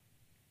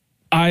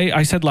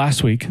I said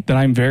last week that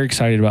I'm very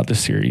excited about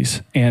this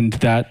series, and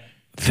that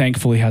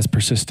thankfully has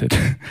persisted.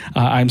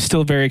 I'm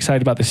still very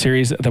excited about the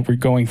series that we're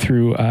going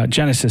through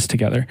Genesis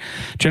together.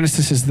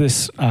 Genesis is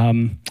this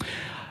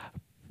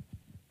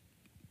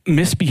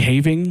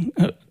misbehaving,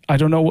 I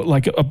don't know what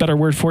like a better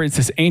word for it. It's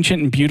this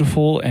ancient and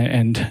beautiful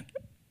and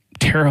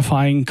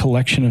terrifying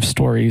collection of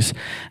stories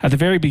at the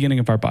very beginning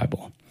of our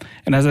Bible.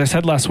 And as I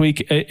said last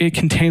week, it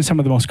contains some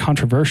of the most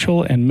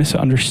controversial and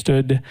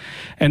misunderstood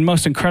and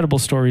most incredible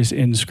stories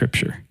in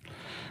Scripture.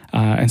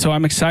 And so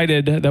I'm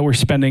excited that we're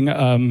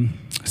spending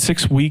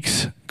 6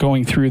 weeks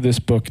going through this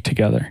book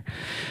together.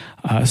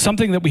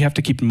 Something that we have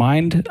to keep in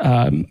mind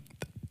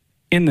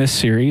in this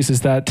series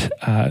is that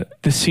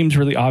this seems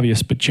really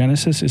obvious, but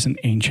Genesis is an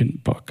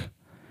ancient book.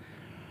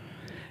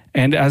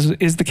 And as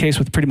is the case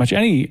with pretty much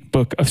any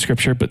book of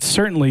Scripture, but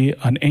certainly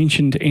an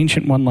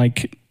ancient one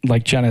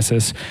like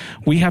Genesis,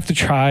 we have to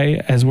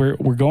try, as we're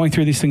going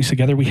through these things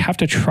together, we have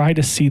to try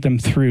to see them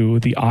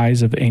through the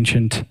eyes of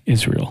ancient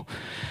Israel.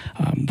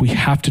 We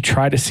have to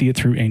try to see it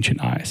through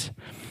ancient eyes.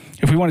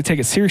 If we want to take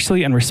it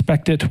seriously and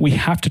respect it, we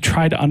have to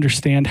try to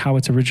understand how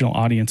its original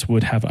audience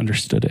would have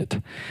understood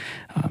it.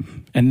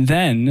 And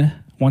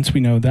then, once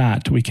we know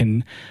that, we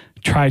can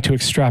try to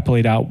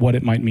extrapolate out what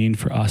it might mean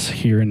for us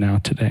here and now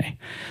today.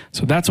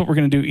 So that's what we're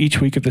going to do each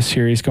week of this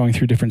series, going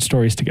through different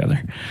stories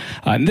together.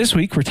 And this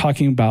week, we're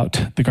talking about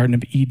the Garden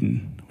of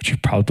Eden, which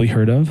you've probably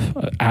heard of,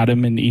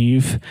 Adam and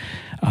Eve.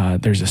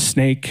 There's a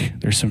snake.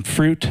 There's some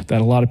fruit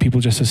that a lot of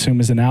people just assume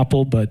is an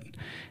apple, but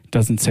it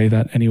doesn't say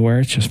that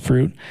anywhere. It's just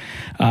fruit.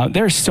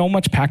 There's so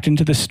much packed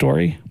into this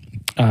story.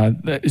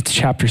 It's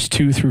chapters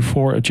 2 through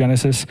 4 of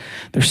Genesis.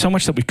 There's so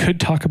much that we could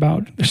talk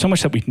about. There's so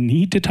much that we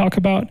need to talk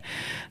about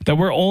that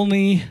we're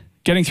only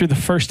getting through the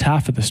first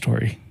half of the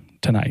story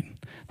tonight.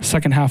 The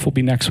second half will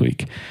be next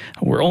week.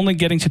 We're only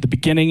getting to the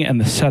beginning and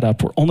the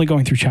setup. We're only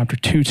going through chapter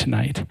 2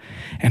 tonight.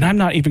 And I'm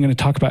not even going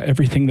to talk about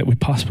everything that we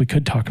possibly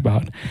could talk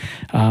about.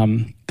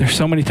 There's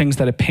so many things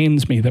that it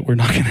pains me that we're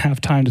not going to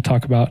have time to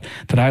talk about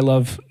that I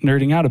love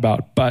nerding out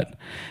about. But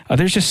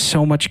there's just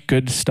so much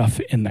good stuff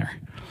in there.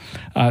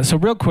 So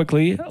real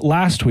quickly,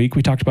 last week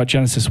we talked about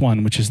Genesis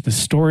 1, which is the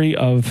story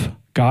of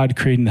God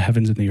creating the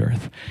heavens and the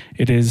earth.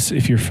 It is,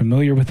 if you're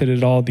familiar with it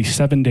at all, the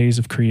 7 days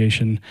of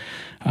creation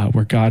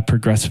where God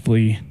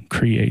progressively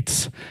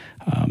creates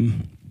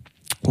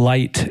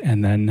light,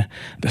 and then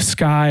the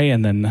sky,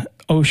 and then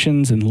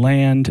oceans and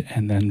land,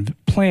 and then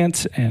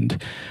plants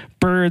and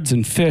birds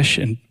and fish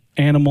and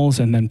animals,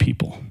 and then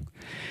people.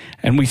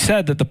 And we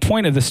said that the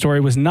point of the story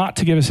was not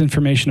to give us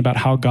information about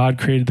how God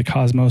created the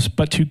cosmos,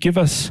 but to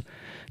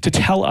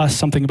tell us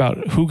something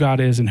about who God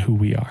is and who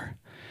we are.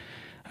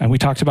 And we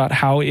talked about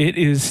how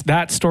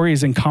that story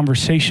is in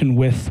conversation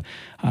with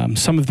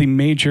some of the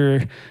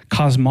major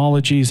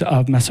cosmologies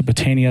of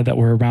Mesopotamia that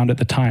were around at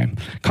the time.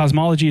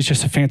 Cosmology is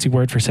just a fancy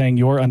word for saying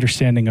your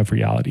understanding of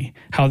reality,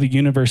 how the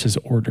universe is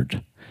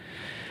ordered.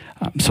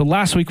 So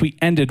last week we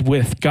ended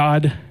with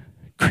God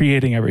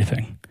creating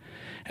everything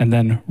and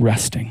then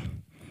resting.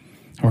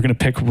 And we're going to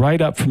pick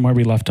right up from where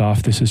we left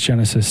off. This is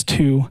Genesis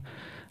 2,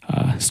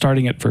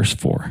 starting at verse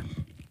 4.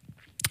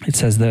 It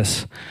says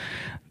this: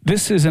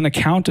 "This is an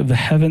account of the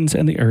heavens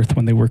and the earth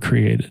when they were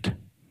created,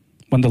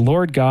 when the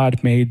Lord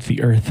God made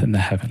the earth and the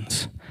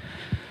heavens."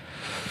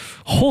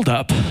 Hold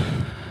up.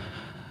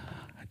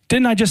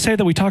 Didn't I just say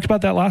that we talked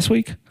about that last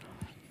week?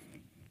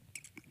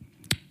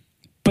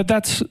 But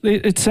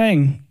it's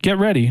saying, get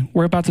ready.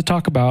 We're about to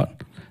talk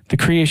about the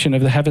creation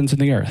of the heavens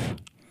and the earth.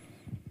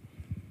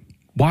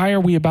 Why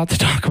are we about to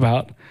talk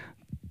about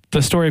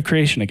the story of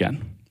creation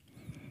again?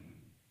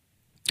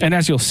 And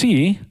as you'll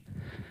see,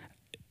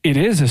 it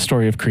is a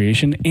story of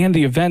creation, and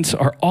the events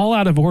are all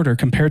out of order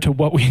compared to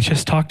what we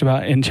just talked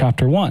about in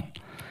chapter 1.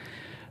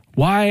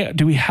 Why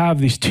do we have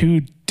these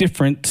two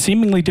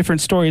seemingly different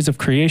stories of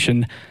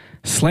creation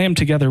slammed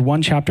together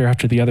one chapter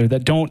after the other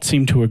that don't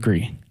seem to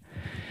agree?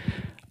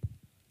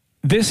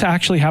 This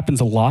actually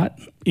happens a lot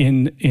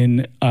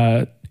in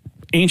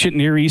ancient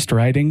Near East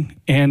writing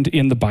and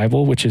in the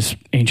Bible, which is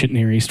ancient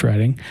Near East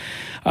writing.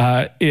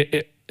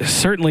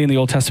 Certainly in the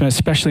Old Testament,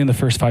 especially in the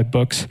first 5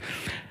 books,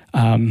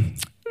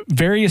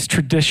 various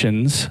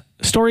traditions,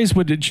 stories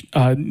would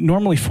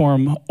normally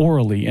form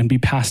orally and be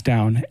passed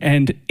down.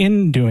 And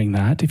in doing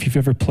that, if you've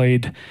ever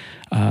played,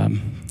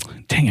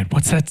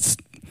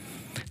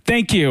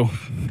 Thank you.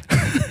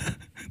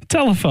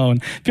 Telephone.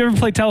 If you ever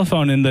play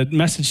telephone and the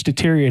message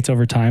deteriorates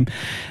over time,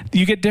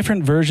 you get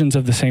different versions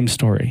of the same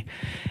story.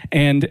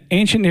 And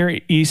ancient Near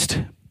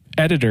East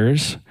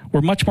editors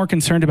were much more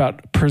concerned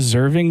about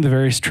preserving the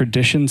various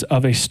traditions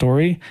of a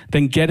story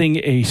than getting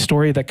a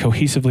story that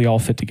cohesively all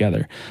fit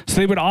together. So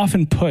they would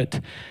often put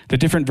the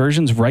different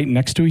versions right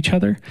next to each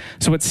other.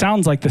 So it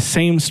sounds like the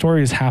same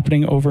story is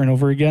happening over and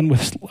over again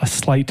with a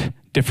slight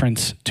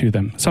difference to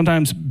them.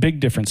 Sometimes big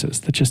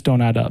differences that just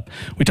don't add up.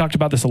 We talked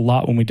about this a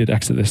lot when we did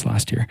Exodus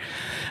last year.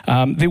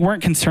 They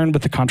weren't concerned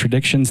with the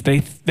contradictions.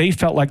 They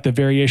felt like the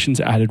variations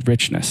added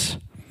richness.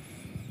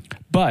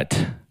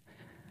 But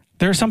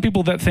There are some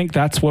people that think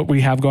that's what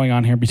we have going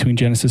on here between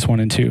Genesis 1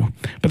 and 2,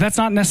 but that's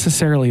not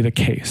necessarily the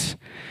case.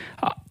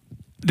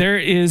 There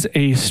is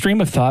a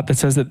stream of thought that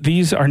says that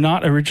these are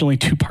not originally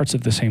two parts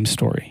of the same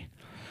story.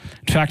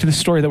 In fact, the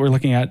story that we're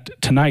looking at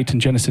tonight in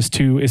Genesis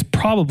 2 is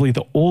probably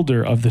the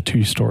older of the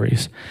two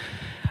stories.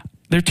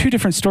 They're two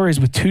different stories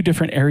with two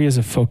different areas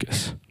of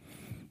focus.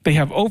 They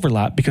have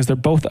overlap because they're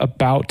both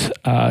about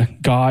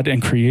God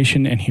and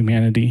creation and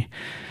humanity,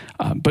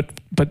 but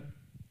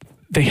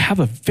they have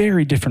a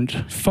very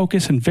different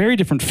focus and very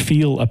different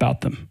feel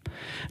about them.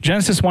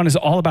 Genesis 1 is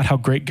all about how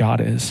great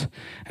God is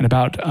and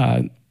about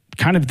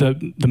kind of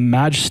the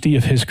majesty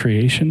of his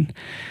creation.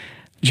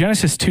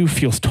 Genesis 2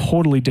 feels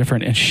totally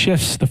different and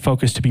shifts the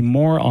focus to be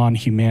more on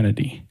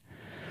humanity,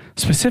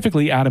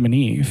 specifically Adam and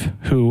Eve,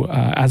 who,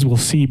 as we'll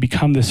see,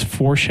 become this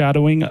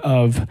foreshadowing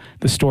of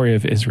the story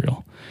of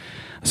Israel.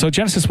 So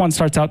Genesis 1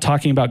 starts out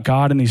talking about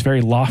God in these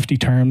very lofty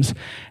terms,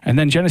 and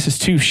then Genesis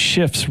 2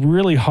 shifts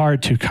really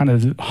hard to kind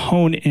of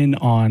hone in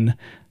on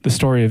the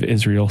story of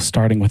Israel,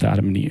 starting with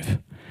Adam and Eve.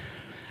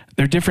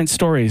 They're different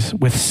stories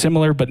with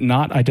similar but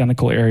not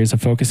identical areas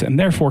of focus, and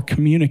therefore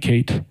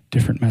communicate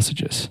different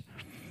messages.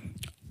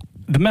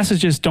 The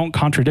messages don't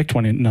contradict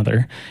one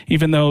another,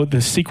 even though the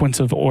sequence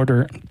of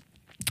order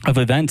of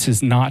events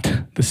is not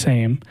the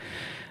same.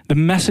 The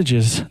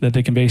messages that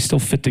they convey still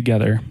fit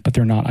together, but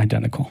they're not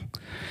identical.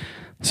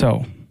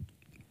 So,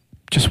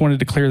 just wanted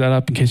to clear that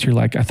up in case you're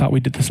like, I thought we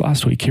did this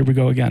last week. Here we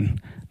go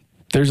again.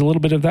 There's a little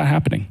bit of that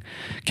happening.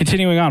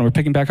 Continuing on, we're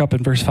picking back up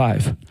in verse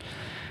 5.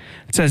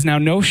 It says, "Now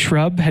no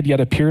shrub had yet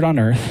appeared on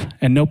earth,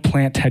 and no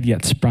plant had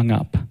yet sprung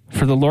up.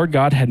 For the Lord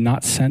God had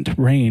not sent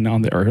rain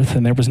on the earth,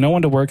 and there was no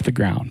one to work the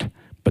ground.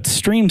 But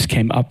streams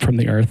came up from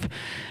the earth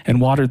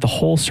and watered the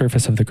whole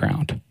surface of the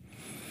ground."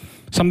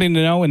 Something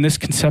to know in this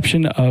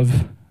conception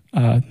of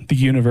the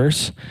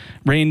universe,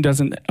 rain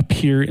doesn't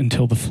appear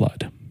until the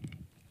flood,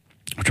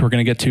 which we're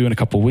going to get to in a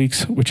couple of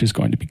weeks, which is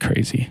going to be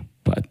crazy,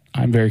 but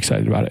I'm very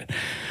excited about it.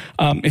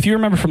 If you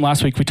remember from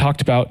last week, we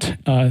talked about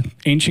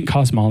ancient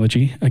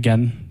cosmology,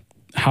 again,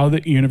 how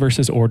the universe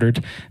is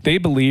ordered. They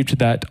believed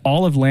that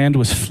all of land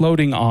was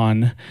floating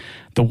on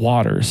the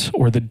waters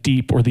or the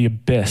deep or the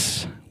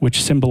abyss,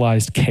 which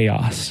symbolized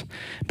chaos.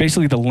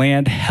 Basically, the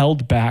land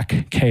held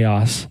back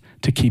chaos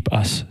to keep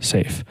us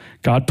safe.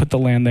 God put the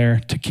land there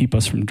to keep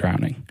us from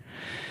drowning.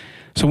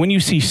 So when you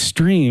see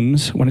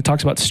streams, when it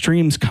talks about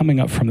streams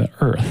coming up from the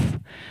earth,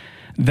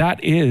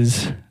 that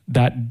is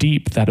that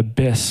deep, that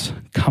abyss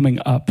coming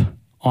up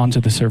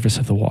onto the surface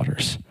of the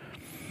waters.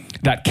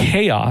 That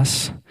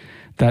chaos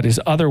that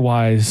is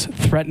otherwise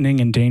threatening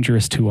and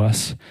dangerous to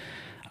us,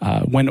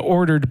 when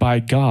ordered by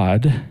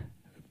God,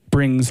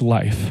 brings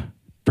life,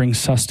 brings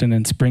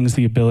sustenance, brings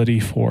the ability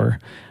for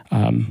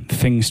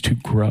things to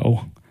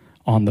grow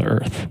on the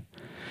earth.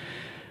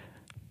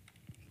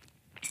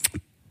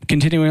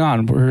 Continuing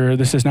on,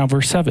 this is now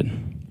verse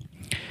 7.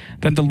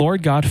 "Then the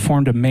Lord God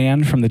formed a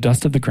man from the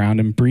dust of the ground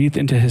and breathed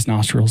into his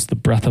nostrils the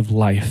breath of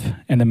life,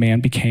 and the man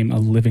became a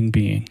living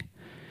being.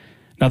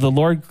 Now the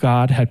Lord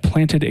God had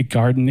planted a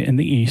garden in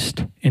the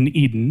east, in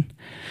Eden,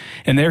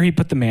 and there he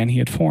put the man he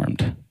had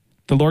formed.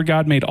 The Lord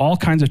God made all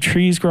kinds of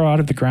trees grow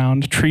out of the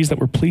ground, trees that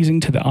were pleasing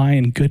to the eye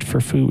and good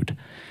for food.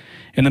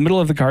 In the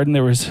middle of the garden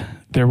there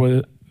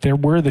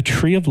were the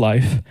tree of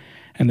life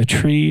and the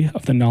tree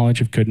of the knowledge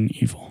of good and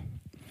evil."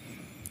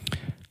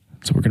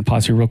 So we're going to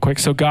pause here real quick.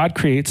 So God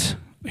creates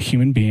a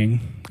human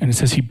being, and it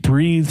says he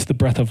breathes the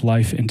breath of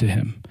life into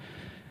him.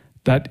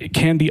 That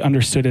can be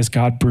understood as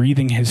God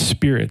breathing his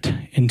spirit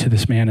into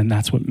this man, and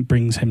that's what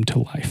brings him to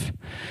life.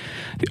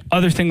 The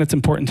other thing that's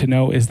important to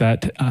know is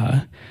that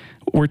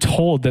we're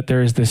told that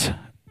there is this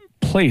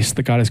place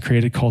that God has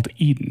created called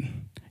Eden.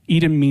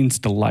 Eden means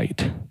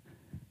delight,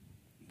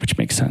 which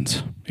makes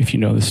sense if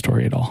you know the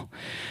story at all.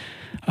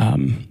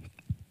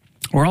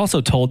 We're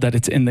also told that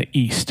it's in the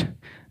east.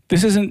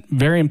 This isn't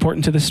very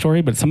important to this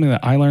story, but it's something that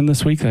I learned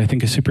this week that I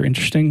think is super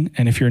interesting.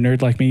 And if you're a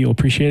nerd like me, you'll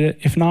appreciate it.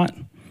 If not,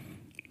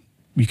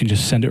 you can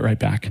just send it right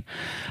back.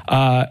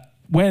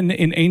 When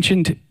in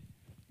ancient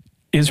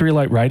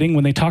Israelite writing,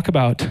 when they talk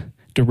about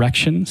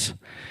directions,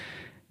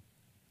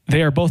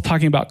 they are both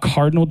talking about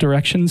cardinal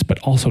directions, but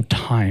also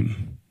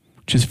time,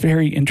 which is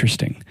very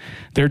interesting.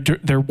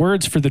 Their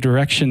words for the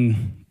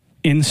direction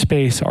in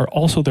space are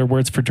also their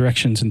words for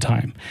directions in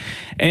time.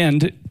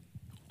 And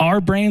our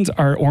brains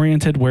are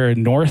oriented where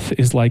north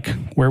is like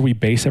where we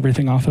base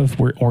everything off of.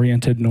 We're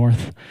oriented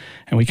north,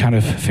 and we kind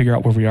of figure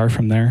out where we are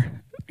from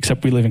there,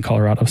 except we live in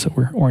Colorado, so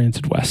we're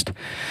oriented west.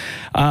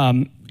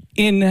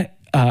 In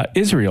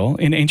Israel,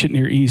 in ancient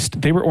Near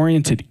East, they were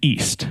oriented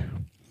east.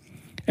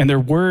 And their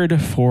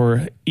word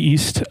for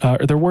east,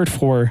 or their word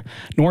for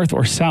north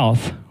or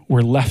south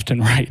were left and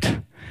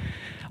right.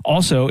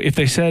 Also, if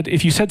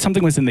you said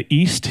something was in the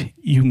east,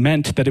 you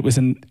meant that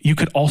you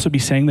could also be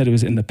saying that it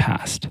was in the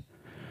past,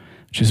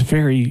 which is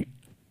very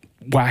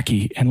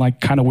wacky and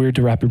like kind of weird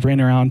to wrap your brain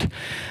around.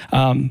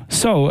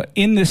 So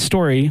in this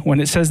story, when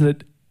it says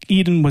that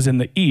Eden was in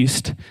the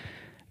east,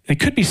 they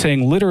could be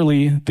saying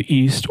literally the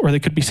east, or they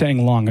could be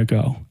saying long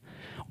ago,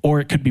 or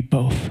it could be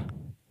both.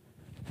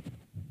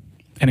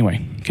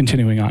 Anyway,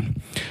 continuing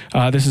on.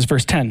 This is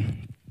verse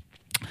 10.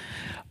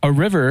 A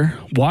river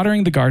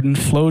watering the garden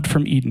flowed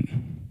from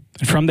Eden,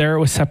 and from there it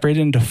was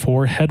separated into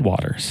 4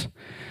 headwaters.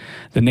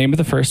 The name of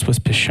the first was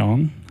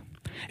Pishon.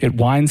 It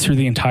winds through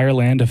the entire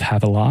land of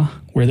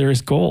Havilah, where there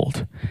is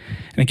gold.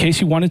 And in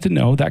case you wanted to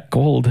know, that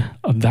gold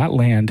of that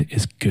land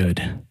is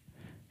good.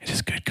 It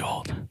is good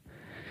gold.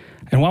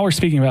 And while we're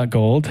speaking about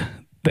gold,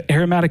 the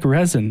aromatic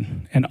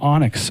resin and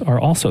onyx are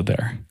also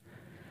there.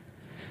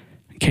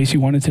 In case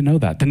you wanted to know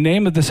that. The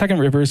name of the second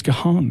river is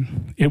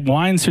Gihon. It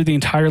winds through the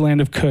entire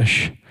land of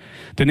Cush.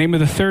 The name of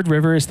the third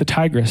river is the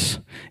Tigris.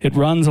 It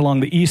runs along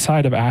the east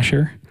side of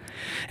Asher.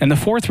 And the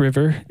fourth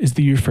river is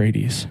the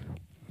Euphrates.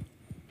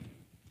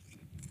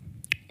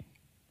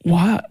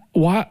 What?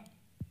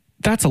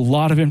 That's a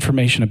lot of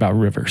information about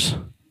rivers.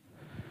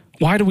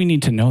 Why do we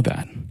need to know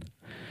that?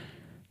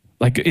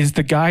 Like, is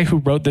the guy who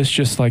wrote this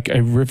just like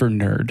a river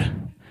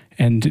nerd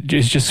and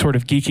is just sort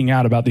of geeking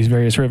out about these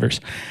various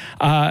rivers?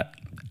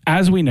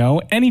 As we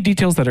know, any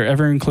details that are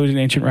ever included in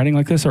ancient writing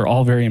like this are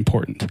all very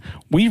important.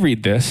 We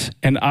read this,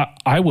 and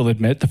I will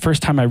admit, the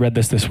first time I read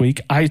this week,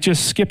 I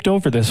just skipped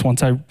over this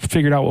once I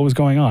figured out what was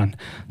going on.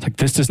 It's like,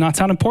 this does not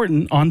sound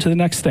important, on to the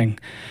next thing.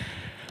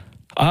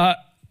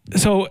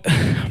 So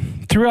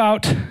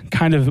throughout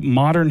kind of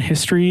modern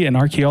history and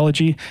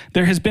archaeology,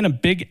 there has been a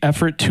big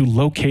effort to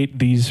locate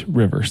these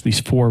rivers,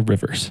 these 4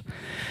 rivers.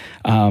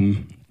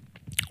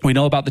 We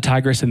know about the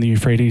Tigris and the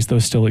Euphrates,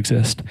 those still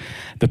exist.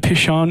 The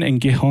Pishon and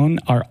Gihon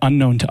are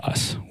unknown to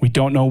us. We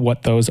don't know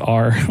what those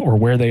are or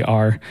where they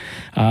are.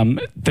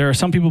 There are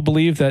some people who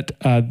believe that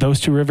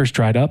those 2 rivers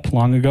dried up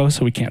long ago,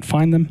 so we can't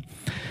find them.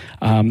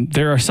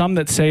 There are some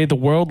that say the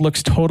world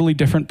looks totally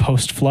different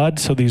post-flood,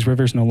 so these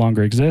rivers no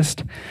longer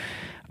exist.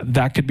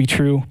 That could be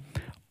true.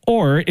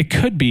 Or it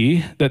could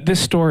be that this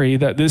story,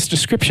 that this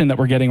description that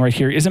we're getting right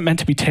here isn't meant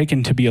to be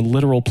taken to be a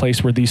literal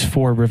place where these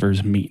 4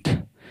 rivers meet.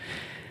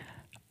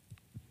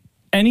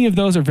 Any of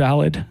those are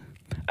valid.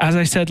 As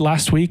I said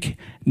last week,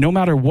 no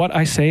matter what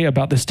I say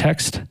about this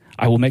text,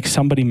 I will make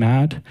somebody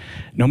mad.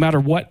 No matter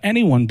what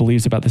anyone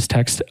believes about this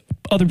text,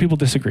 other people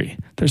disagree.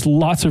 There's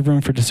lots of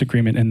room for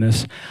disagreement in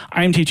this.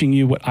 I am teaching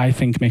you what I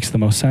think makes the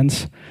most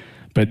sense,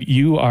 but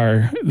you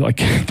are like,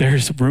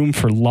 there's room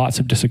for lots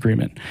of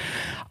disagreement.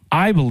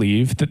 I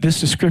believe that this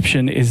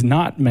description is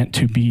not meant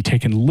to be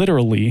taken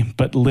literally,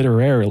 but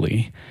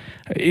literarily.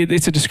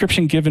 It's a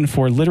description given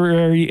for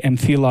literary and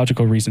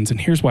theological reasons,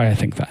 and here's why I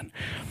think that.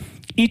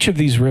 Each of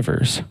these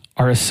rivers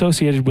are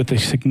associated with a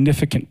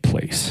significant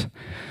place.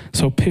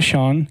 So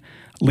Pishon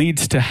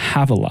leads to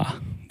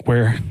Havilah,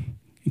 where,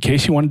 in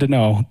case you wanted to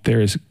know, there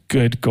is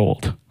good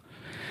gold.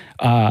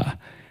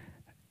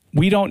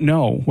 We don't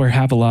know where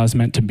Havilah is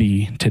meant to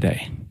be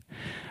today.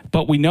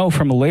 But we know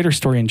from a later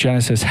story in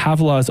Genesis,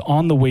 Havilah is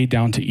on the way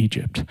down to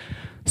Egypt.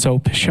 So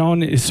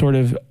Pishon is sort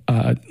of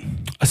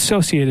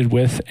associated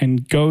with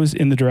and goes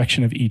in the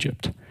direction of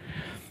Egypt.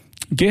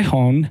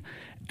 Gihon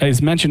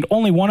is mentioned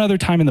only one other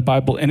time in the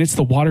Bible, and it's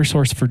the water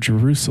source for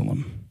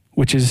Jerusalem,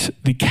 which is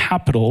the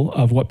capital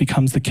of what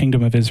becomes the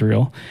kingdom of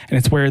Israel, and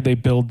it's where they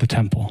build the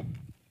temple.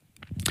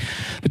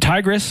 The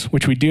Tigris,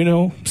 which we do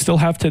know still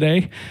have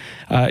today,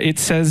 it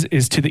says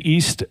is to the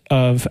east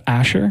of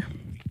Asher.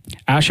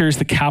 Asher is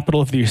the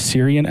capital of the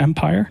Assyrian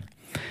Empire,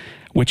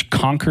 which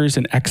conquers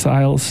and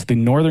exiles the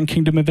northern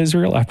kingdom of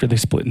Israel after they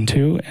split in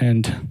 2.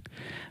 And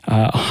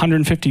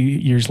 150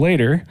 years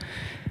later,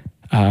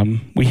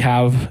 we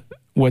have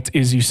what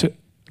is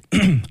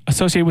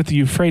associated with the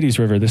Euphrates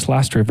River, this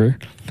last river,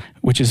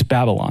 which is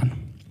Babylon.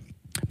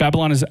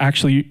 Babylon is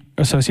actually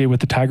associated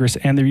with the Tigris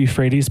and the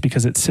Euphrates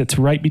because it sits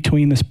right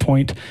between this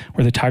point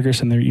where the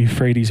Tigris and the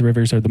Euphrates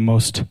rivers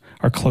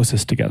are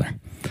closest together.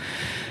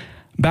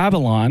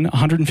 Babylon,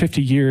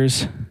 150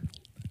 years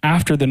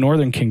after the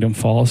northern kingdom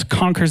falls,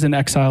 conquers and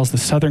exiles the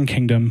southern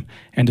kingdom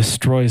and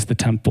destroys the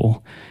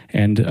temple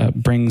and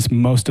brings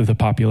most of the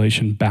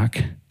population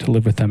back to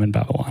live with them in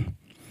Babylon.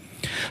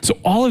 So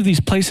all of these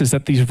places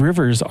that these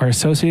rivers are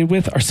associated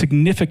with are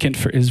significant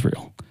for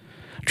Israel.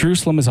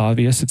 Jerusalem is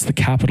obvious, it's the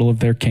capital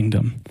of their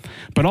kingdom.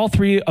 But all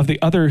 3 of the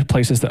other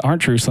places that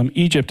aren't Jerusalem,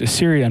 Egypt,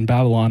 Assyria, and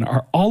Babylon,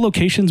 are all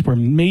locations where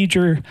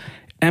major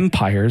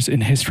empires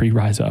in history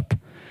rise up.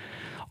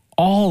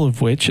 All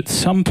of which at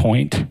some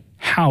point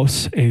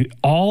house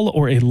all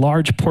or a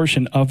large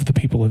portion of the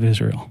people of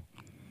Israel.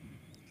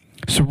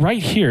 So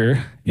right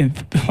here, in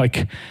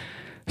like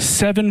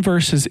 7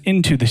 verses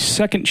into the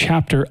 2nd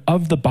chapter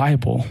of the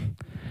Bible,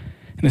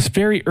 in this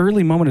very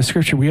early moment of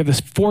Scripture, we have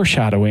this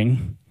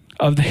foreshadowing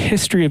of the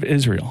history of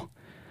Israel.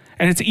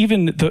 And it's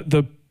even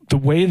the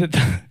way that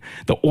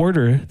the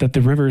order that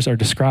the rivers are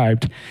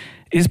described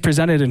is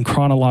presented in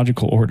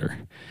chronological order.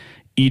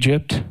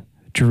 Egypt,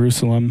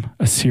 Jerusalem,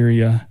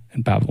 Assyria,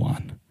 and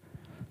Babylon.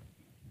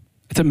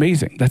 It's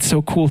amazing. That's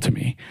so cool to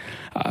me.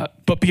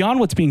 But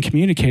beyond what's being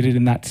communicated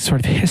in that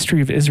sort of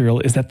history of Israel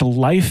is that the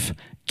life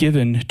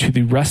given to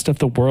the rest of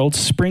the world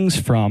springs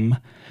from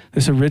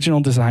this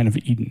original design of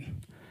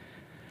Eden.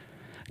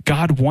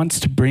 God wants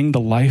to bring the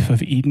life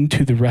of Eden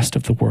to the rest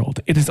of the world.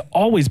 It has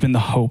always been the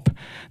hope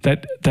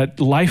that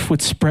life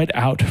would spread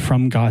out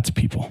from God's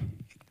people.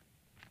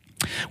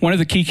 One of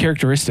the key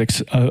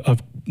characteristics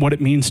of what it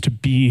means to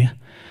be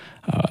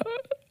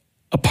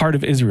a part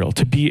of Israel,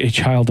 to be a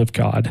child of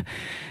God,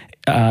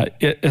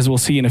 as we'll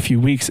see in a few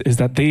weeks, is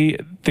that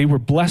they were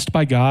blessed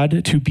by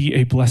God to be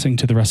a blessing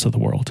to the rest of the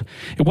world.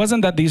 It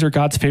wasn't that these are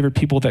God's favorite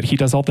people, that he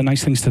does all the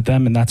nice things to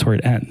them and that's where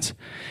it ends.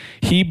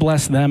 He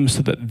blessed them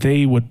so that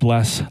they would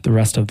bless the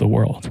rest of the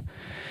world.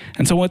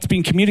 And so what's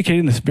being communicated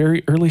in this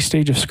very early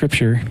stage of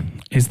Scripture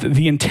is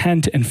the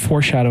intent and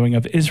foreshadowing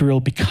of Israel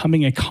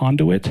becoming a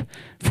conduit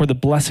for the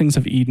blessings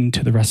of Eden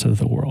to the rest of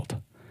the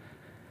world.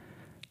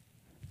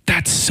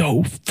 That's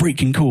so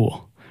freaking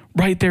cool.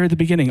 Right there at the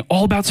beginning,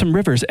 all about some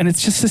rivers. And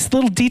it's just this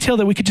little detail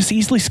that we could just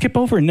easily skip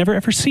over and never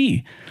ever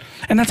see.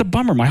 And that's a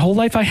bummer. My whole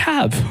life I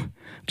have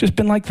just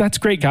been like, that's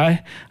great,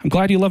 guy. I'm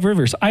glad you love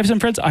rivers. I have some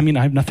friends. I mean,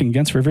 I have nothing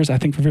against rivers. I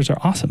think rivers are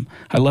awesome.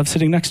 I love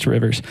sitting next to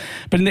rivers.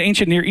 But in the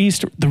ancient Near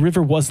East, the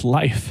river was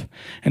life.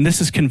 And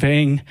this is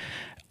conveying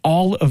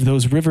all of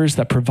those rivers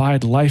that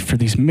provide life for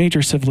these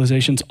major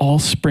civilizations all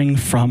spring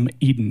from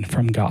Eden,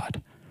 from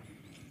God.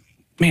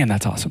 Man,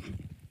 that's awesome.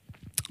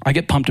 I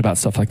get pumped about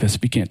stuff like this,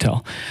 if you can't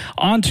tell.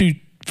 On to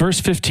verse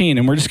 15,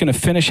 and we're just going to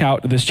finish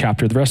out this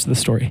chapter, the rest of the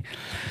story.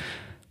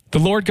 The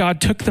Lord God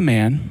took the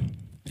man,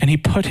 and he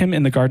put him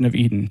in the Garden of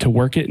Eden to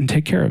work it and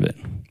take care of it.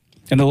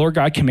 And the Lord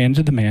God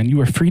commanded the man, you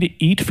are free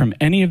to eat from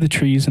any of the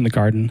trees in the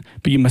garden,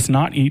 but you must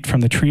not eat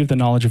from the tree of the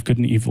knowledge of good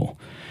and evil.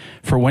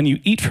 For when you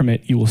eat from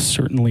it, you will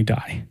certainly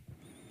die.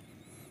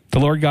 The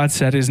Lord God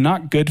said, it is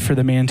not good for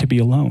the man to be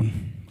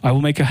alone. I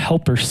will make a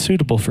helper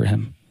suitable for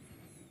him.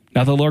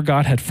 Now the Lord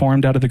God had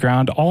formed out of the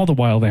ground all the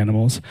wild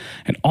animals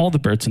and all the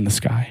birds in the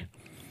sky.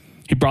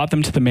 He brought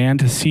them to the man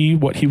to see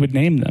what he would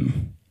name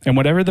them. And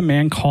whatever the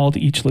man called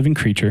each living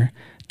creature,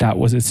 that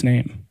was its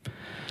name.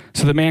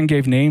 So the man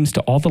gave names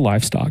to all the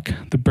livestock,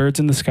 the birds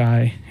in the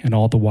sky, and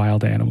all the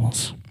wild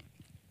animals.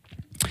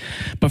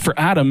 But for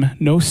Adam,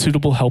 no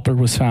suitable helper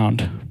was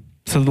found.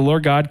 So the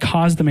Lord God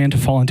caused the man to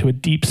fall into a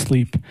deep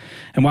sleep.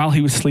 And while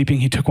he was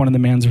sleeping, he took one of the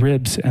man's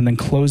ribs and then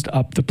closed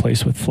up the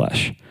place with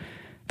flesh.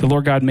 The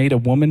Lord God made a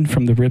woman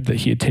from the rib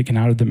that he had taken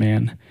out of the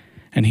man,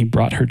 and he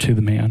brought her to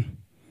the man.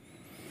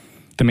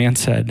 The man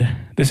said,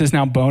 this is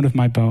now bone of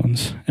my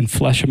bones and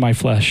flesh of my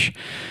flesh.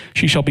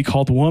 She shall be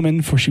called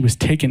woman, for she was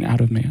taken out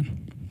of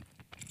man.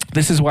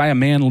 This is why a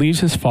man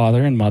leaves his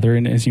father and mother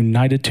and is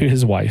united to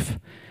his wife,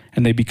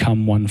 and they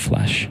become one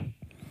flesh.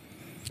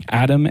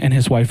 Adam and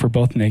his wife were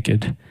both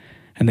naked,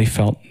 and they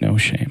felt no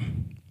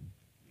shame.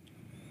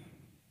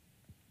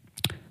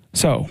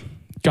 So,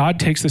 God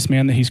takes this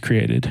man that he's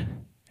created,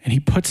 and he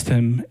puts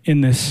them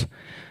in this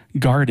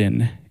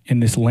garden, in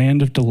this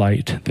land of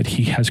delight that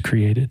he has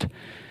created.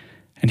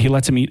 And he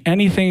lets him eat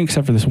anything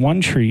except for this one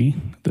tree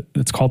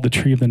that's called the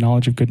tree of the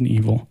knowledge of good and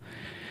evil.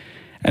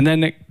 And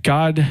then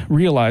God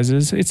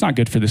realizes it's not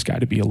good for this guy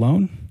to be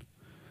alone.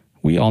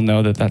 We all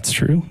know that that's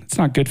true. It's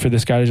not good for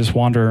this guy to just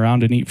wander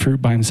around and eat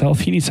fruit by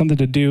himself. He needs something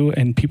to do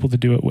and people to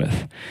do it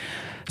with.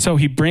 So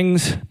he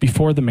brings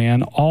before the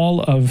man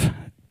all of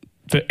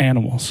the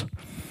animals.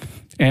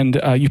 And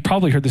you've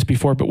probably heard this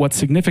before, but what's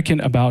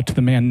significant about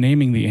the man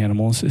naming the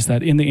animals is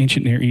that in the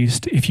ancient Near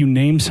East, if you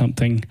name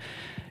something,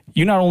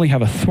 you not only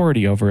have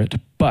authority over it,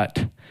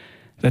 but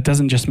that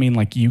doesn't just mean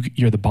like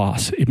you're the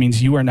boss. It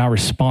means you are now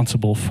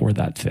responsible for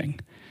that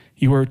thing.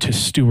 You are to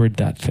steward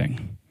that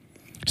thing.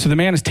 So the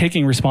man is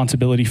taking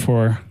responsibility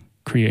for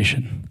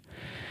creation.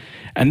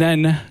 And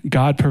then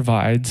God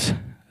provides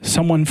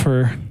someone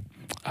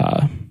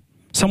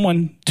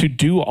to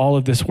do all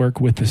of this work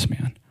with this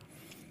man.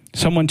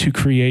 Someone to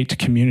create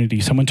community,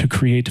 someone to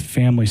create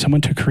family,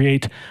 someone to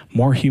create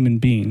more human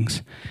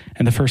beings.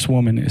 And the first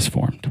woman is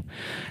formed.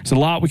 There's a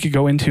lot we could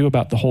go into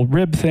about the whole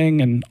rib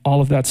thing and all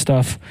of that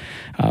stuff.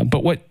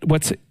 But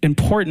what's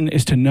important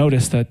is to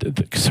notice that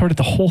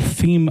the whole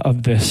theme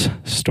of this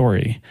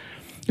story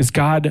is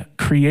God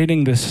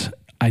creating this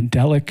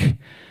idyllic,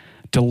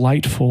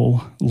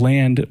 delightful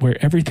land where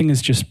everything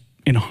is just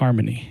in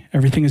harmony.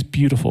 Everything is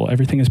beautiful.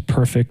 Everything is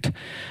perfect.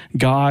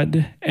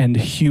 God and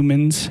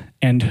humans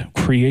and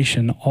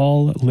creation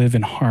all live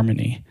in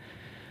harmony.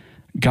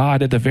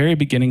 God, at the very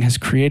beginning, has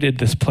created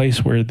this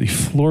place where the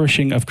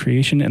flourishing of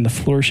creation and the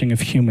flourishing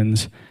of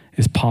humans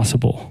is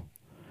possible.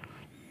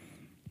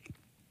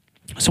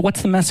 So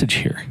what's the message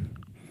here?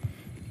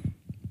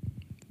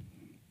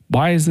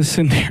 Why is this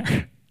in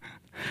there?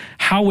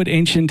 How would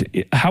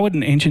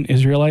an ancient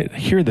Israelite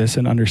hear this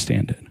and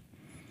understand it?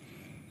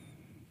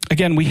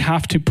 Again, we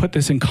have to put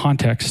this in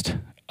context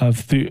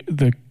of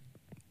the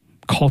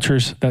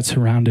cultures that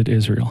surrounded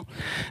Israel.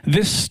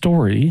 This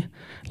story,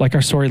 like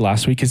our story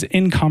last week, is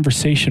in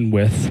conversation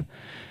with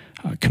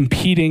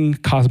competing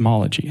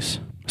cosmologies.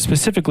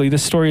 Specifically,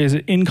 this story is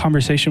in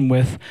conversation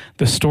with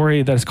the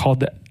story that is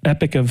called the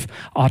Epic of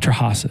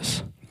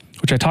Atrahasis,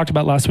 which I talked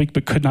about last week,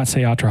 but could not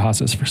say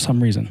Atrahasis for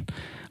some reason.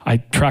 I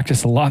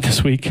practiced a lot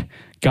this week,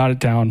 got it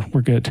down,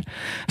 we're good.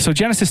 So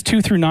Genesis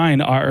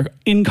 2-9 are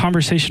in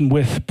conversation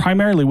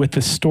primarily with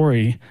this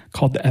story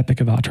called the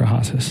Epic of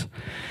Atrahasis.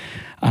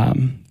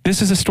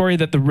 This is a story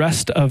that the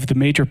rest of the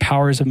major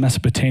powers of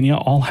Mesopotamia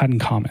all had in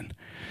common.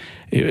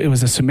 It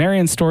was a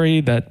Sumerian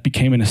story that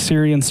became an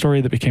Assyrian story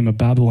that became a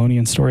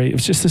Babylonian story. It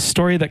was just a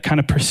story that kind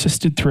of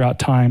persisted throughout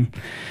time,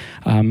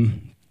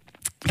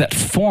 that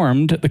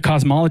formed the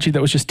cosmology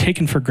that was just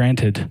taken for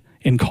granted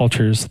in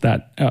cultures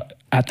that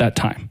at that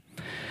time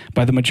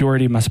by the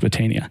majority of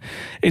Mesopotamia.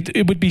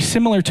 It would be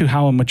similar to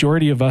how a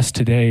majority of us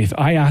today, if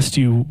I asked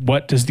you,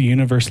 what does the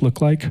universe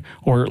look like?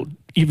 Or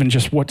even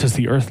just what does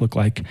the earth look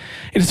like?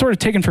 It is sort of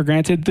taken for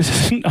granted. This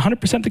isn't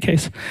 100% the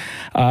case,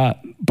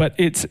 but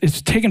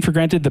it's taken for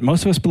granted that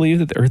most of us believe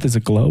that the earth is a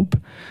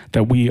globe,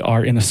 that we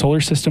are in a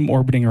solar system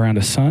orbiting around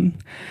a sun,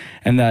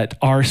 and that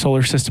our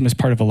solar system is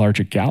part of a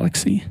larger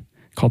galaxy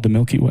called the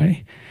Milky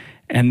Way,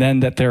 and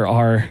then that there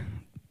are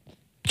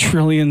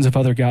trillions of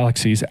other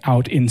galaxies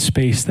out in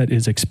space that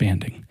is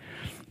expanding.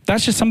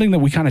 That's just something that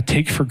we kind of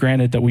take for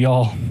granted, that we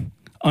all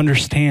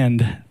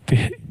understand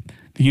the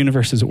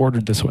universe is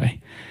ordered this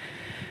way.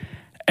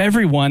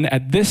 Everyone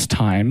at this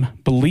time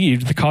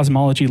believed the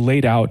cosmology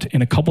laid out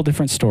in a couple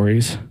different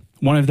stories,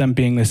 one of them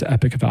being this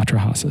Epic of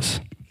Atrahasis.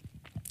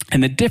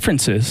 And the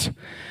differences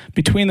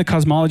between the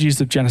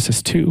cosmologies of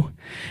Genesis 2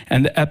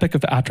 and the Epic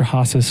of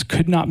Atrahasis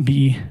could not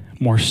be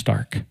more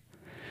stark.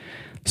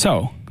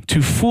 So,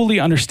 to fully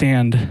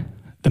understand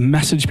the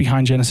message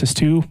behind Genesis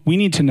 2, we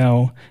need to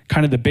know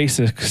kind of the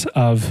basics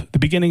of the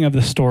beginning of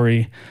the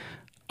story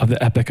of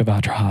the Epic of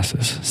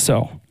Atrahasis.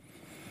 So,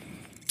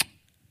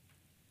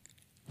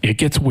 it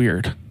gets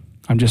weird.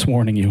 I'm just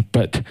warning you.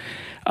 But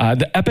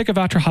the Epic of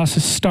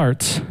Atrahasis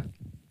starts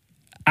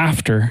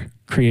after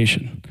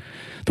creation.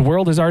 The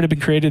world has already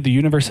been created, the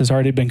universe has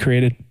already been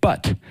created,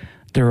 but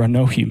there are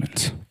no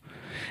humans.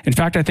 In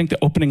fact, I think the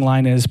opening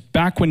line is,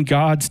 back when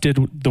gods did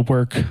the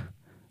work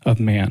of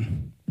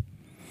man.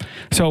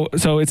 So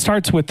it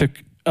starts with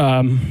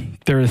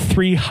there are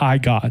three high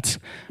gods.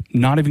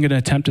 I'm not even going to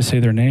attempt to say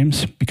their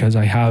names because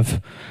I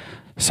have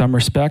some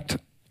respect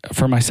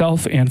for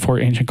myself and for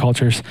ancient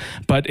cultures,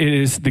 but it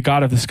is the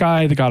god of the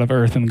sky, the god of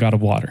earth, and the god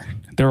of water.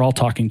 They're all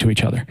talking to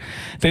each other.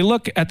 They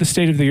look at the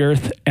state of the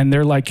earth and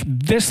they're like,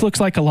 this looks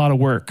like a lot of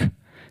work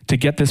to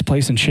get this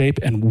place in shape,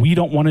 and we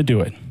don't want to do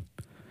it.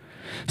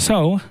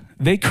 So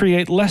they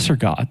create lesser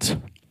gods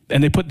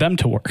and they put them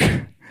to work.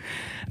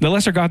 The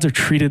lesser gods are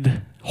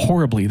treated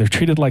horribly. They're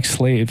treated like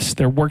slaves.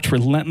 They're worked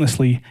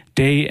relentlessly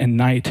day and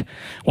night,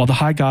 while the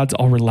high gods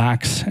all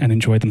relax and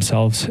enjoy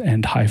themselves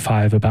and high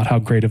five about how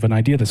great of an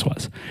idea this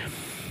was.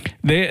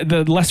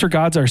 The lesser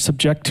gods are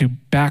subject to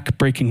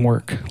back-breaking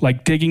work,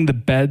 like digging the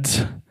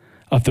beds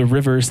of the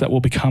rivers that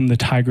will become the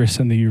Tigris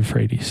and the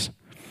Euphrates.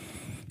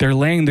 They're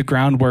laying the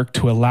groundwork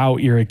to allow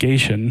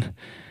irrigation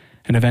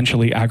and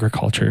eventually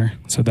agriculture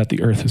so that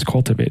the earth is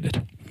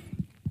cultivated.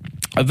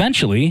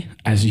 Eventually,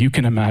 as you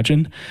can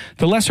imagine,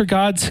 the lesser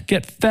gods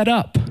get fed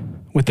up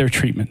with their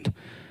treatment.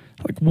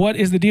 Like, what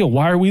is the deal?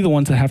 Why are we the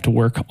ones that have to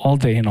work all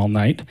day and all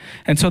night?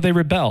 And so they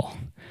rebel.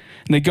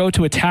 And they go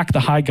to attack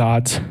the high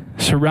gods,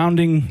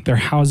 surrounding their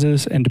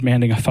houses and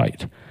demanding a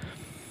fight.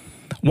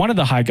 One of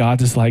the high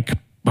gods is like,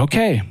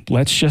 okay,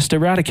 let's just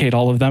eradicate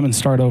all of them and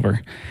start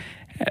over.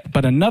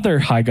 But another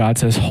high god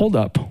says, hold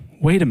up,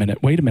 wait a minute,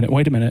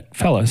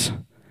 fellas,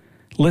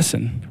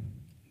 listen,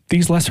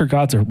 these lesser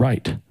gods are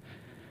right.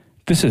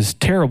 This is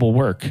terrible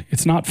work.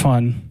 It's not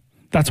fun.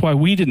 That's why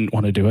we didn't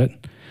want to do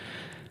it.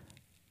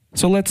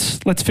 So let's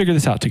figure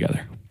this out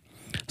together.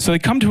 So they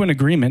come to an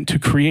agreement to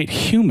create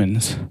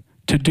humans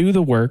to do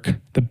the work,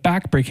 the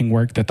backbreaking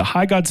work that the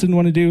high gods didn't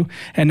want to do,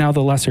 and now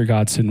the lesser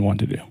gods didn't want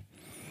to do.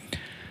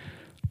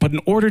 But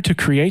in order to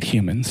create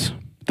humans,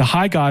 the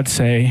high gods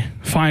say,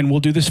 fine, we'll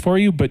do this for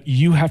you, but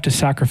you have to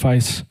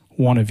sacrifice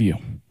one of you.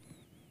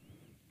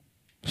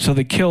 So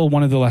they kill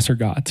one of the lesser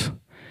gods,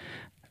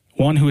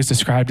 one who is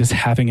described as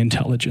having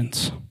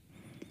intelligence,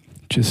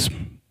 which is,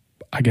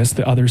 I guess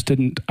the others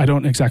didn't. I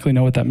don't exactly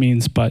know what that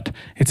means, but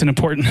it's an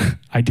important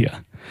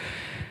idea.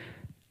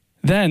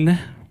 Then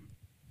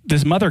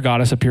this mother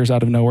goddess appears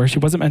out of nowhere. She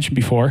wasn't mentioned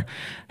before.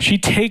 She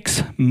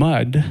takes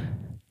mud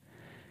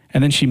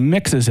and then she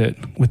mixes it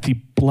with the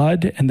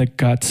blood and the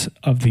guts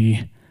of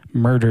the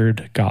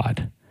murdered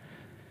god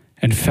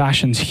and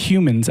fashions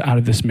humans out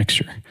of this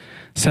mixture,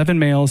 7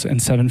 males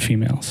and 7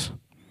 females.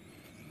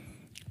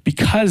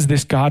 Because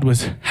this god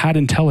had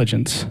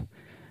intelligence,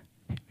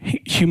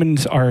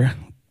 humans are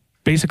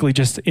basically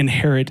just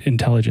inherit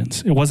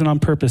intelligence. It wasn't on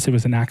purpose, it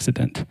was an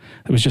accident.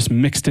 It was just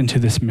mixed into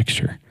this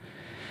mixture.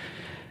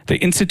 They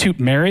institute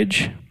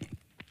marriage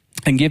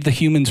and give the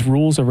humans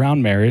rules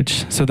around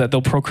marriage so that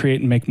they'll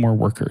procreate and make more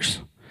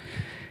workers.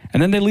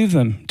 And then they leave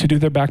them to do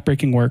their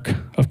backbreaking work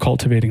of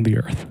cultivating the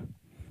earth.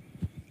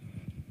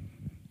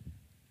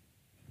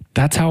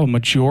 That's how a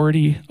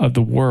majority of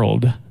the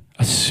world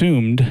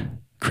assumed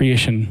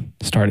creation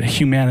started,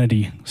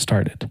 humanity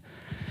started.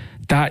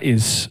 That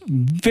is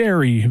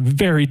very,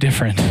 very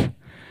different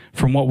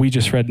from what we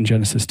just read in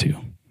Genesis 2.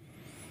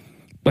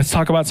 Let's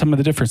talk about some of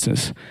the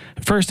differences.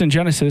 First, in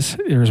Genesis,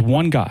 there's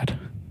one God.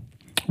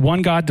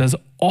 One God does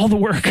all the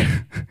work.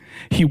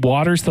 He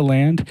waters the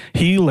land.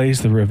 He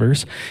lays the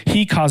rivers.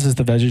 He causes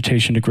the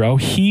vegetation to grow.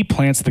 He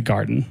plants the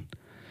garden.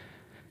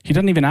 He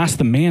doesn't even ask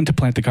the man to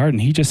plant the garden.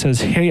 He just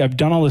says, hey, I've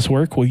done all this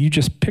work. Will you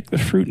just pick the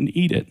fruit and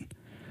eat it?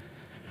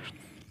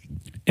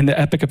 In the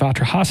Epic of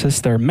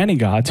Atrahasis, there are many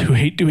gods who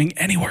hate doing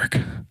any work.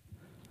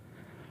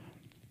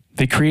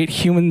 They create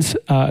humans.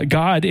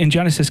 In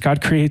Genesis,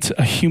 God creates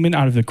a human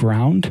out of the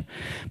ground,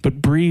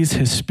 but breathes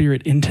his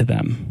spirit into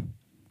them.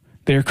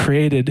 They are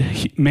created,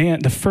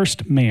 the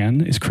first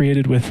man is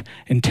created with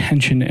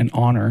intention and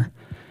honor.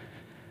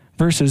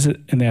 Versus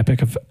in the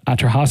Epic of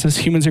Atrahasis,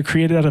 humans are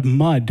created out of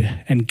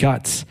mud and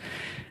guts.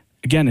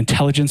 Again,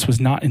 intelligence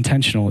was not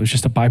intentional. It was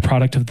just a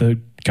byproduct of the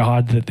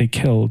God that they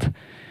killed.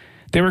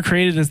 They were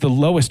created as the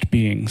lowest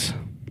beings.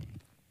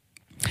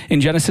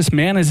 In Genesis,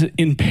 man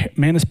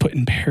is put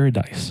in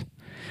paradise,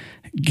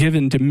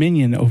 given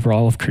dominion over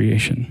all of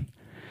creation.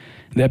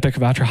 In the Epic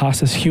of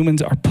Atrahasis,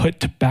 humans are put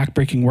to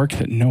backbreaking work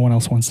that no one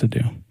else wants to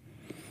do.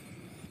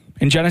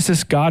 In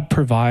Genesis, God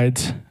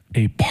provides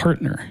a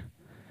partner.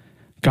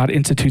 God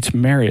institutes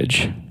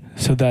marriage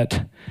so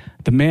that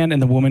the man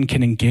and the woman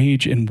can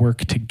engage in work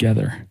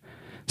together,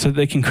 so that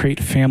they can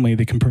create family,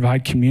 they can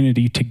provide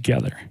community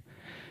together.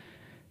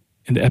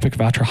 In the Epic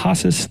of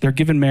Atrahasis, they're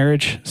given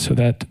marriage so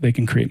that they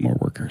can create more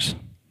workers.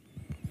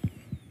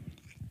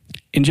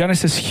 In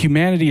Genesis,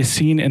 humanity is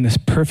seen in this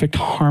perfect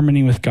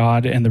harmony with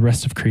God and the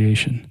rest of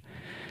creation.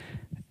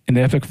 In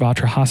the Epic of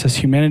Atrahasis,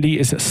 humanity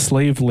is a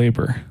slave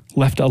labor,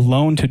 left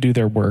alone to do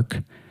their work,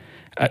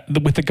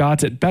 with the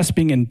gods at best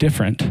being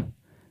indifferent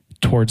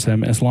towards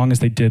them as long as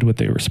they did what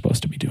they were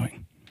supposed to be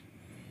doing.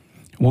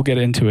 We'll get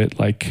into it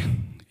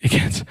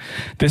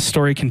this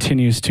story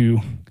continues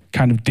to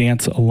kind of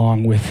dance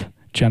along with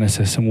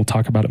Genesis, and we'll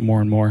talk about it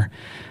more and more.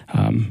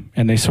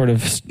 And they sort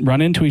of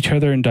run into each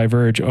other and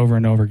diverge over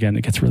and over again.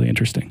 It gets really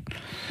interesting.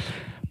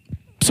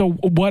 So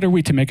what are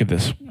we to make of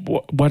this?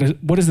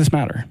 What does this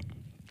matter?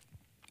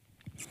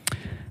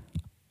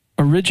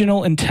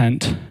 Original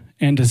intent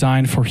and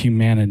design for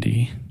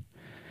humanity,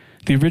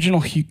 the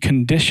original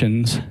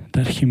conditions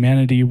that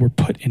humanity were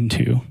put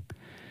into,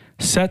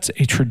 sets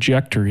a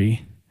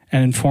trajectory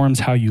and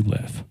informs how you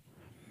live.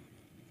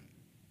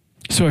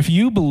 So if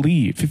you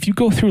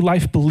go through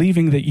life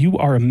believing that you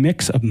are a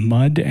mix of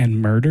mud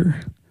and murder,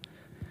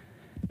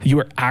 that you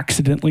are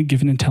accidentally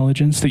given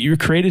intelligence, that you were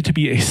created to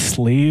be a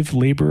slave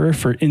laborer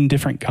for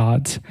indifferent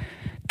gods,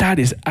 that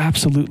is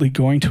absolutely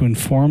going to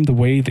inform the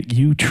way that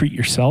you treat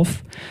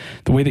yourself,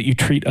 the way that you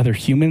treat other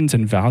humans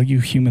and value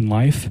human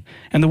life,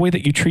 and the way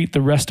that you treat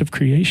the rest of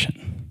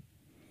creation.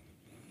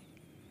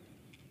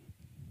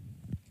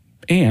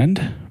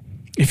 And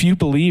if you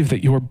believe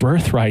that your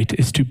birthright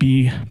is to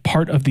be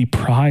part of the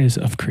prize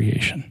of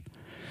creation,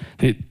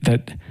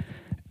 that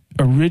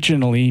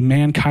originally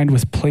mankind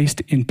was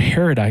placed in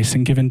paradise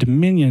and given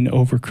dominion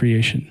over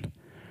creation,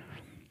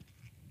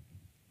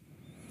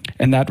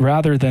 and that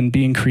rather than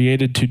being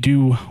created to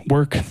do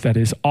work that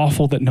is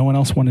awful that no one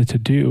else wanted to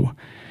do,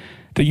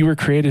 that you were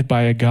created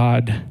by a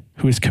God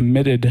who is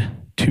committed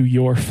to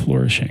your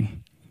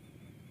flourishing,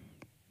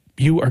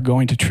 you are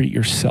going to treat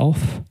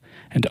yourself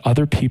and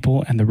other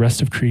people and the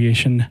rest of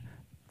creation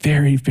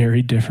very,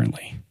 very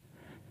differently.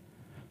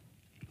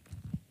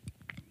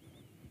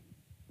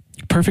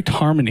 Perfect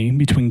harmony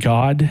between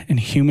God and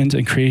humans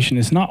and creation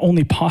is not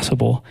only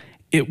possible,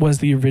 it was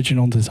the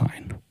original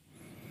design.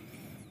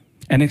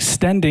 And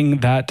extending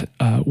that,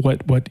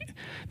 what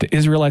the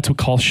Israelites would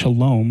call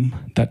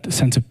shalom, that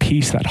sense of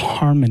peace, that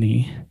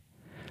harmony,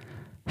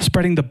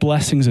 spreading the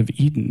blessings of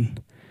Eden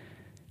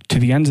to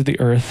the ends of the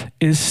earth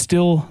is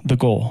still the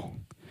goal.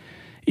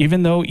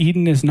 Even though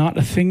Eden is not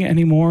a thing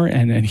anymore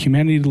and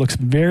humanity looks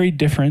very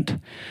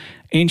different,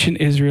 ancient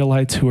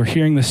Israelites who are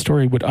hearing this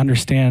story would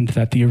understand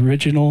that the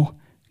original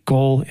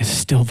goal is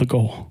still the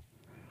goal.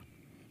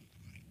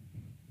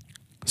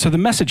 So the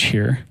message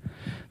here,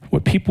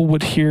 what people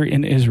would hear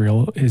in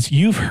Israel is,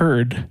 you've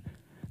heard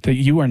that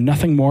you are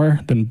nothing more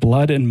than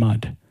blood and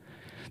mud,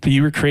 that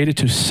you were created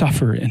to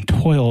suffer and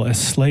toil as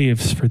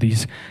slaves for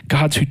these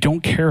gods who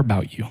don't care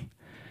about you.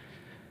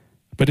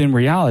 But in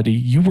reality,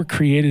 you were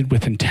created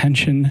with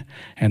intention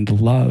and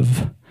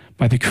love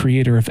by the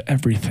creator of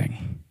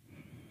everything.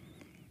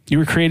 You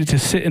were created to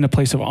sit in a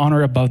place of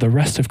honor above the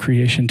rest of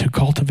creation, to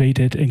cultivate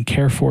it and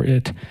care for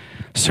it,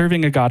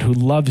 serving a God who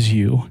loves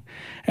you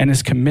and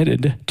is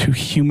committed to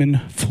human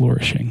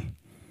flourishing,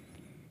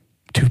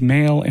 to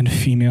male and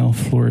female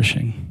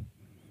flourishing,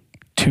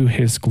 to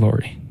his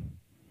glory.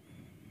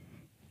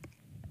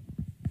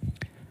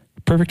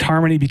 Perfect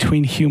harmony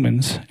between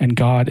humans and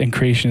God and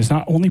creation is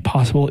not only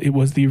possible, it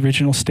was the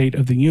original state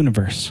of the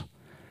universe.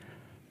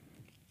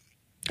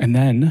 And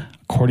then,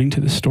 according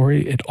to the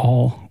story, it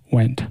all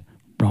went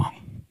wrong.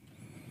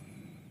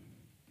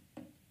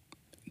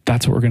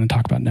 That's what we're going to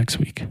talk about next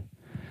week.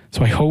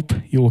 So I hope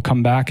you will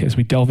come back as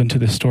we delve into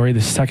this story, the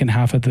second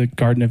half of the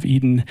Garden of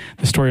Eden,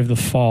 the story of the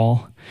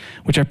fall,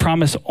 which I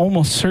promise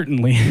almost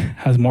certainly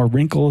has more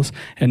wrinkles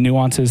and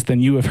nuances than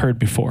you have heard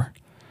before.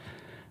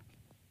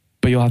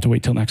 But you'll have to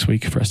wait till next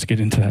week for us to get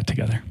into that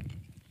together.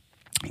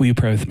 Will you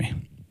pray with me?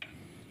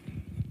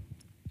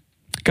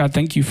 God,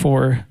 thank you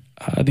for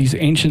these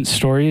ancient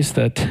stories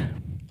that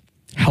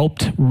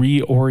helped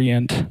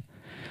reorient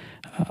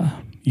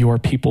your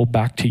people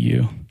back to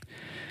you,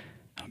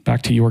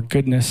 back to your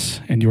goodness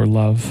and your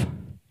love.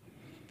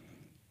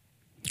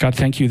 God,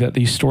 thank you that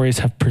these stories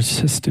have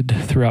persisted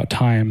throughout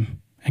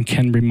time and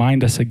can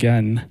remind us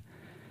again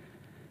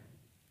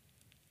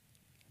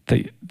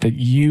that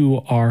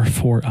you are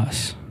for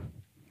us,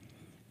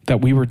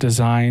 that we were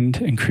designed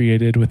and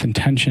created with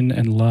intention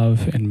and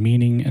love and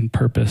meaning and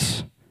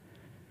purpose.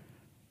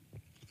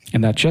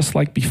 And that just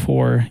like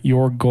before,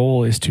 your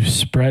goal is to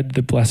spread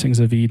the blessings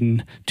of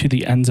Eden to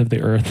the ends of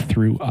the earth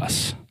through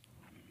us.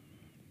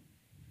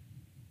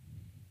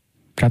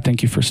 God,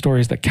 thank you for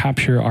stories that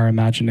capture our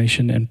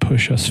imagination and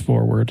push us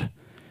forward,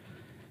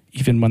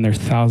 even when they're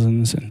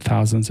thousands and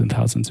thousands and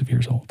thousands of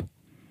years old.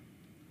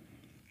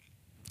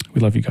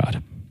 We love you,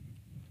 God.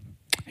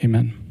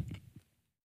 Amen.